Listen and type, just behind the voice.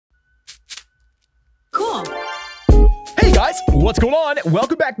Guys, what's going on?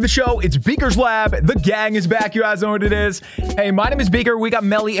 Welcome back to the show. It's Beaker's Lab. The gang is back. You guys know what it is. Hey, my name is Beaker. We got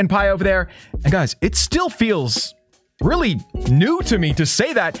Melly and Pi over there. And guys, it still feels really new to me to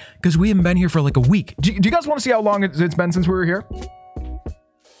say that because we haven't been here for like a week. Do you guys want to see how long it's been since we were here?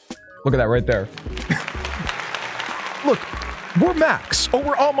 Look at that right there. Look, we're max. Oh,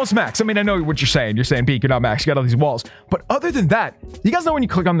 we're almost max. I mean, I know what you're saying. You're saying, Beak, you're not max. You got all these walls. But other than that, you guys know when you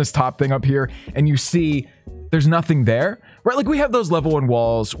click on this top thing up here and you see there's nothing there, right? Like we have those level 1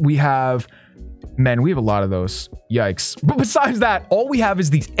 walls. We have, man, we have a lot of those. Yikes. But besides that, all we have is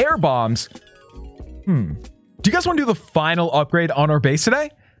these air bombs. Do you guys want to do the final upgrade on our base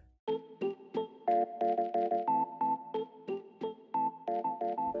today?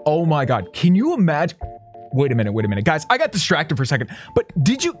 Oh my God. Can you imagine? Wait a minute. Guys, I got distracted for a second. But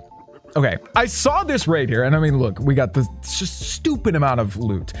did you? Okay, I saw this right here. And I mean, look, we got this just stupid amount of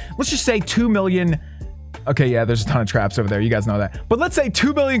loot. Let's just say 2 million. Okay, yeah, there's a ton of traps over there. You guys know that. But let's say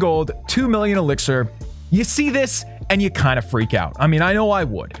 2 million gold, 2 million elixir. You see this and you kind of freak out. I mean, I know I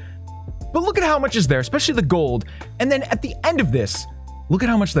would. But look at how much is there, especially the gold. And then at the end of this, look at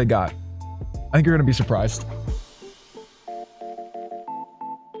how much they got. I think you're going to be surprised.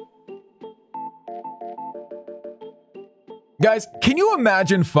 Guys, can you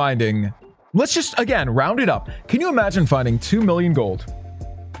imagine finding, let's just, again, round it up. Can you imagine finding 2 million gold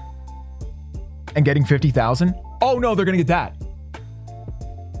and getting 50,000? Oh no, they're going to get that.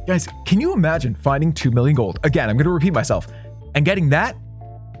 Guys, can you imagine finding 2 million gold? Again, I'm going to repeat myself. And getting that?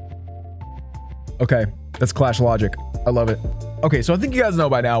 Okay, that's Clash logic. I love it. Okay, so I think you guys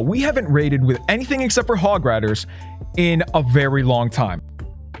know by now, we haven't raided with anything except for hog riders in a very long time.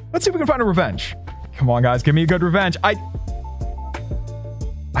 Let's see if we can find a revenge. Come on, guys, give me a good revenge. I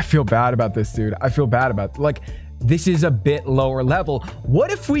feel bad about this, dude. I feel bad about, like, this is a bit lower level.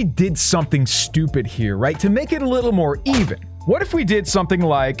 What if we did something stupid here, right? To make it a little more even. What if we did something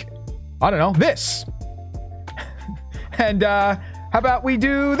like, I don't know, this? And how about we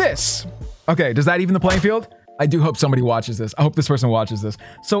do this? Okay, does that even the playing field? I do hope somebody watches this. I hope this person watches this.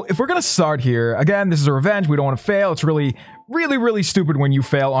 So if we're gonna start here, again, this is a revenge. We don't want to fail. It's really stupid when you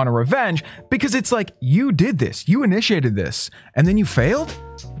fail on a revenge because it's like, you did this. You initiated this. And then you failed?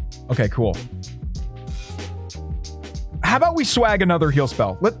 Okay, cool. How about we swag another heal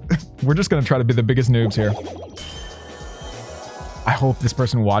spell? We're just gonna try to be the biggest noobs here. I hope this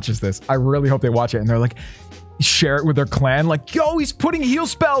person watches this. I really hope they watch it and they're like, share it with their clan. Like, yo, he's putting heal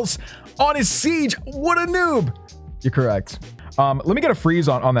spells on his siege. What a noob. You're correct. Let me get a freeze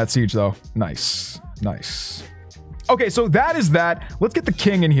on that siege though. Nice. Okay, so that is that. Let's get the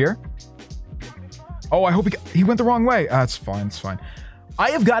king in here. Oh, I hope he went the wrong way. It's fine.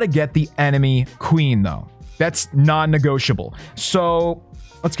 I have got to get the enemy queen though. That's non-negotiable. So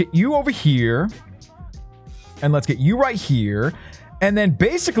let's get you over here. And let's get you right here. And then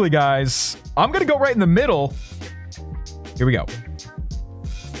basically, guys, I'm going to go right in the middle. Here we go.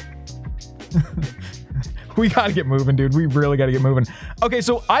 We got to get moving, dude. We really got to get moving. Okay,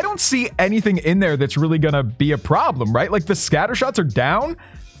 so I don't see anything in there that's really going to be a problem, right? Like the scatter shots are down.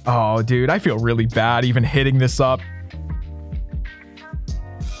 Oh, dude, I feel really bad even hitting this up.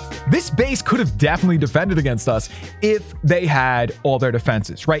 This base could have definitely defended against us if they had all their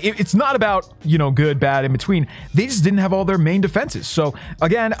defenses, right? It's not about, you know, good, bad, in between. They just didn't have all their main defenses. So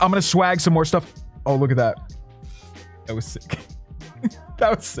again, I'm going to swag some more stuff. Oh, look at that. That was sick.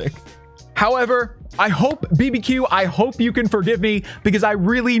 That was sick. However, I hope, BBQ, I hope you can forgive me because I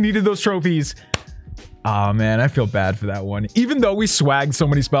really needed those trophies. Oh man, I feel bad for that one. Even though we swagged so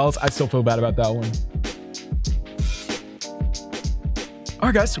many spells, I still feel bad about that one. All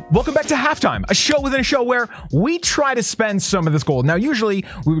right, guys, welcome back to Halftime, a show within a show where we try to spend some of this gold. Now, usually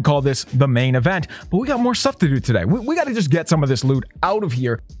we would call this the main event, but we got more stuff to do today. We got to just get some of this loot out of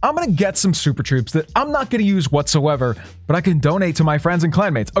here. I'm going to get some super troops that I'm not going to use whatsoever, but I can donate to my friends and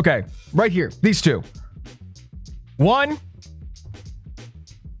clanmates. Okay, right here, these two. 1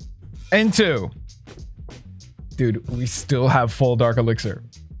 and 2. Dude, we still have full dark elixir.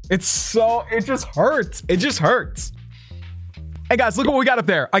 It just hurts. It just hurts. Hey guys, look what we got up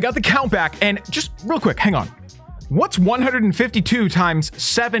there. I got the count back, and just real quick, hang on. What's 152 times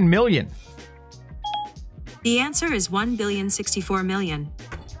 7 million? The answer is 1,064,000,000.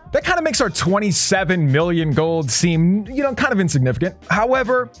 That kind of makes our 27 million gold seem, you know, kind of insignificant.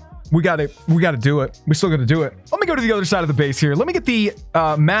 However, we gotta do it. We still gotta do it. Let me go to the other side of the base here. Let me get the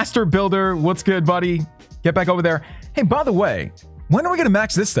master builder. What's good, buddy? Get back over there. Hey, by the way, when are we gonna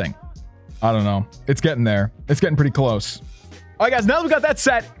max this thing? I don't know. It's getting there. It's getting pretty close. All right, guys, now that we got that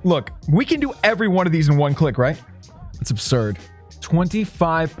set, look, we can do every one of these in one click, right? It's absurd.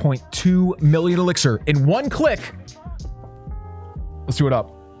 25.2 million elixir in one click. Let's do it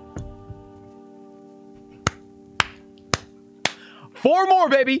up. 4 more,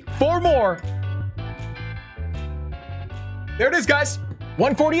 baby. 4 more. There it is, guys.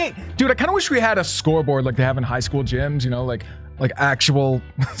 148. Dude, I kind of wish we had a scoreboard like they have in high school gyms, you know, like actual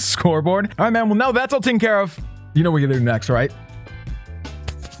scoreboard. All right, man. Well, now that's all taken care of. You know what we're going to do next, right?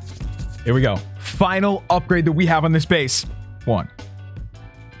 Here we go. Final upgrade that we have on this base. 1,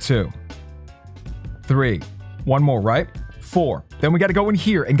 2, 3. 1 more, right? 4. Then we got to go in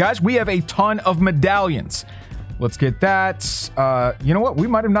here. And guys, we have a ton of medallions. Let's get that. You know what? We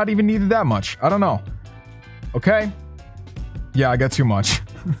might have not even needed that much. I don't know. Okay. Yeah, I got too much.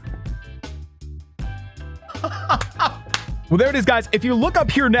 Well, there it is, guys. If you look up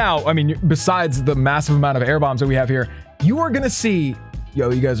here now, I mean, besides the massive amount of air bombs that we have here, you are going to see...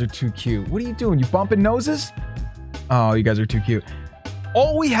 Yo, you guys are too cute. What are you doing? You bumping noses? Oh, you guys are too cute.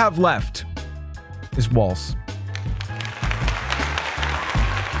 All we have left is walls.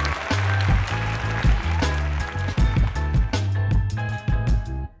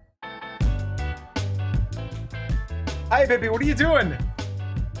 Hi, baby. What are you doing?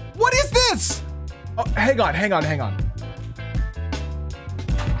 What is this? Oh, hang on.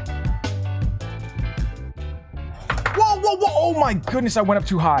 Whoa. Oh my goodness, I went up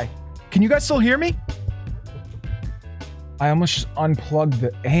too high. Can you guys still hear me? I almost just unplugged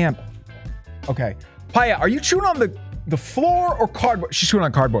the amp. Okay. Paya, are you chewing on the floor or cardboard? She's chewing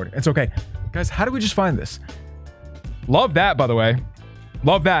on cardboard. It's okay. Guys, how do we just find this? Love that, by the way.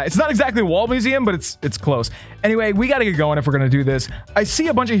 Love that. It's not exactly a wall museum, but it's close. Anyway, we got to get going if we're going to do this. I see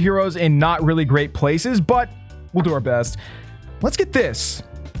a bunch of heroes in not really great places, but we'll do our best. Let's get this.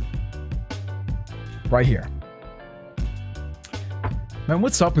 Right here. Man,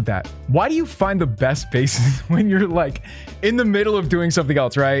 what's up with that? Why do you find the best bases when you're like in the middle of doing something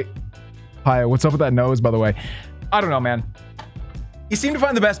else, right? Hi, what's up with that nose, by the way? I don't know, man. You seem to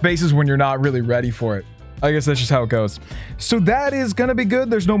find the best bases when you're not really ready for it. I guess that's just how it goes. So that is gonna be good.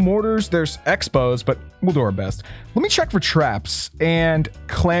 There's no mortars, there's expos, but we'll do our best. Let me check for traps and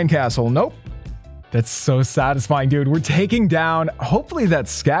clan castle. Nope. That's so satisfying, dude. We're taking down, hopefully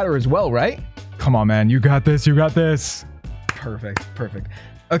that's scatter as well, right? Come on, man. You got this. You got this. Perfect.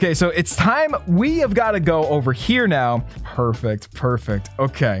 Okay, so it's time. We have got to go over here now. Perfect.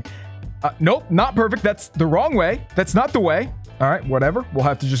 Okay. Nope, not perfect. That's the wrong way. That's not the way. All right, whatever. We'll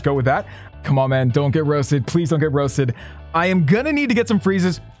have to just go with that. Come on, man. Don't get roasted. Please don't get roasted. I am going to need to get some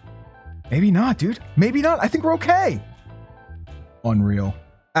freezes. Maybe not, dude. Maybe not. I think we're okay. Unreal.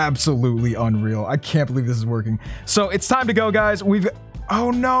 Absolutely unreal. I can't believe this is working. So it's time to go, guys. Oh,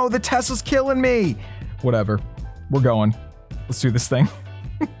 no. The Tesla's killing me. Whatever. We're going. Let's do this thing.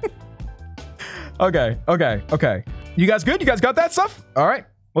 Okay. You guys good? You guys got that stuff? All right.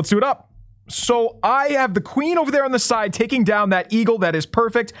 Let's do it up. So I have the queen over there on the side taking down that eagle. That is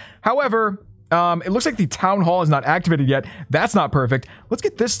perfect. However, it looks like the town hall is not activated yet. That's not perfect. Let's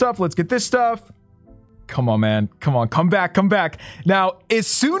get this stuff. Let's get this stuff. Come on, man. Come on. Come back. Now, as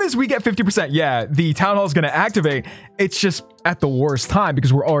soon as we get 50%, yeah, the town hall is going to activate. It's just at the worst time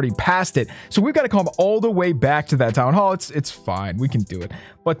because we're already past it. So we've got to come all the way back to that town hall. It's fine. We can do it.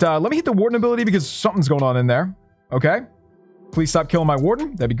 But let me hit the warden ability because something's going on in there. Okay. Please stop killing my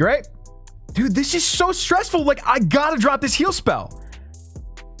warden. That'd be great. Dude, this is so stressful. Like, I got to drop this heal spell.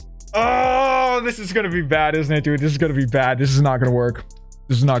 Oh, this is going to be bad, isn't it, dude? This is going to be bad. This is not going to work.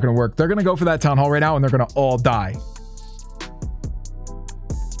 This is not going to work. They're going to go for that town hall right now, and they're going to all die.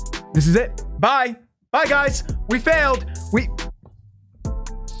 This is it. Bye. Bye, guys. We failed.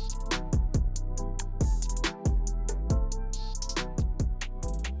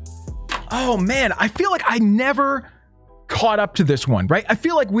 Oh, man. I feel like I never caught up to this one, right? I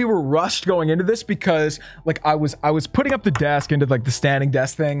feel like we were rushed going into this because, like, I was putting up the desk into, like, the standing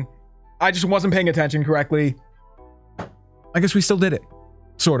desk thing. I just wasn't paying attention correctly. I guess we still did it.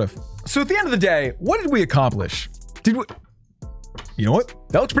 Sort of. So at the end of the day, what did we accomplish? You know what?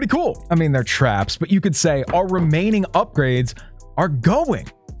 That looks pretty cool. I mean, they're traps, but you could say our remaining upgrades are going.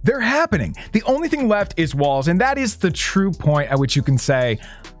 They're happening. The only thing left is walls, and that is the true point at which you can say,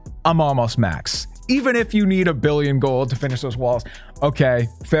 I'm almost max. Even if you need 1 billion gold to finish those walls. Okay,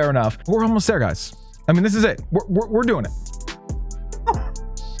 fair enough. We're almost there, guys. I mean, this is it. We're doing it.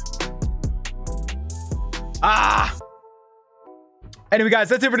 Anyway, guys,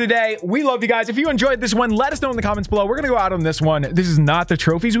 that's it for today. We love you guys. If you enjoyed this one, let us know in the comments below. We're going to go out on this one. This is not the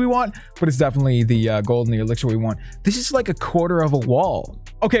trophies we want, but it's definitely the gold and the elixir we want. This is like 1/4 of a wall.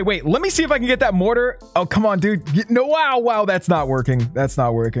 Okay, wait. Let me see if I can get that mortar. Oh, come on, dude. No, wow. That's not working. That's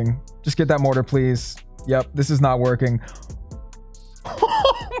not working. Just get that mortar, please. Yep, this is not working.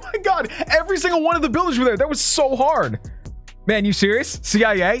 Oh, my God. Every single one of the builders were there. That was so hard. Man, you serious?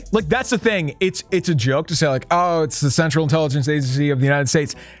 CIA? Like, that's the thing. It's a joke to say like, oh, it's the Central Intelligence Agency of the United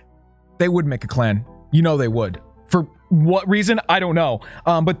States. They would make a clan. You know they would. For what reason? I don't know.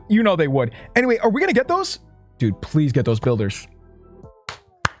 But you know they would. Anyway, are we gonna get those? Dude, please get those builders.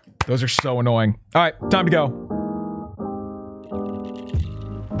 Those are so annoying. All right, time to go.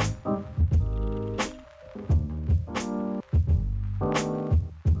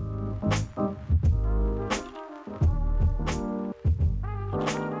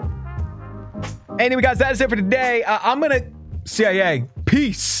 Anyway, guys, that is it for today. I'm gonna CIA.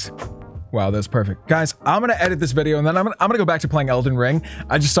 Peace. Wow, that's perfect. Guys, I'm gonna edit this video and then I'm gonna go back to playing Elden Ring.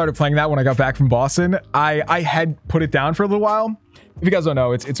 I just started playing that when I got back from Boston. I had put it down for a little while. If you guys don't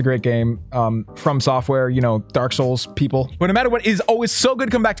know, it's a great game. From Software, you know, Dark Souls people. But no matter what, it is always so good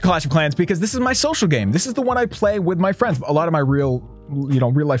to come back to Clash of Clans because this is my social game. This is the one I play with my friends. A lot of my real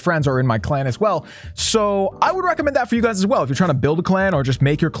life friends are in my clan as well. So I would recommend that for you guys as well. If you're trying to build a clan or just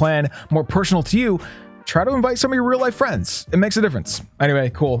make your clan more personal to you, try to invite some of your real life friends. It makes a difference. Anyway,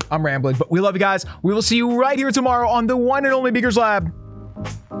 cool. I'm rambling, but we love you guys. We will see you right here tomorrow on the one and only Beaker's Lab.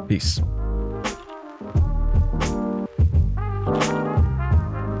 Peace.